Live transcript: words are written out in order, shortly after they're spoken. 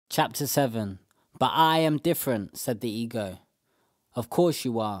Chapter 7. But I am different, said the ego. Of course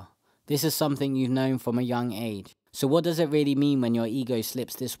you are. This is something you've known from a young age. So what does it really mean when your ego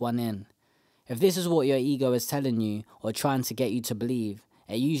slips this one in? If this is what your ego is telling you or trying to get you to believe,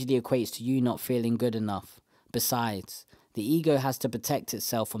 it usually equates to you not feeling good enough. Besides, the ego has to protect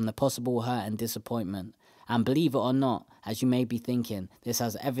itself from the possible hurt and disappointment. And believe it or not, as you may be thinking, this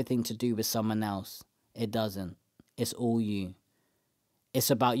has everything to do with someone else. It doesn't. It's all you. It's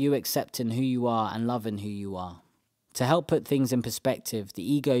about you accepting who you are and loving who you are. To help put things in perspective, the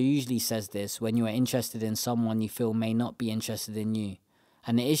ego usually says this when you are interested in someone you feel may not be interested in you.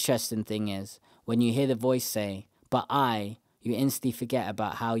 And the interesting thing is, when you hear the voice say, "but you instantly forget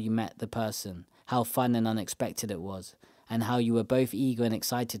about how you met the person, how fun and unexpected it was, and how you were both eager and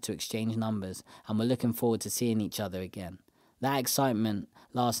excited to exchange numbers and were looking forward to seeing each other again. That excitement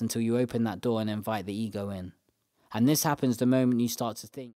lasts until you open that door and invite the ego in. And this happens the moment you start to think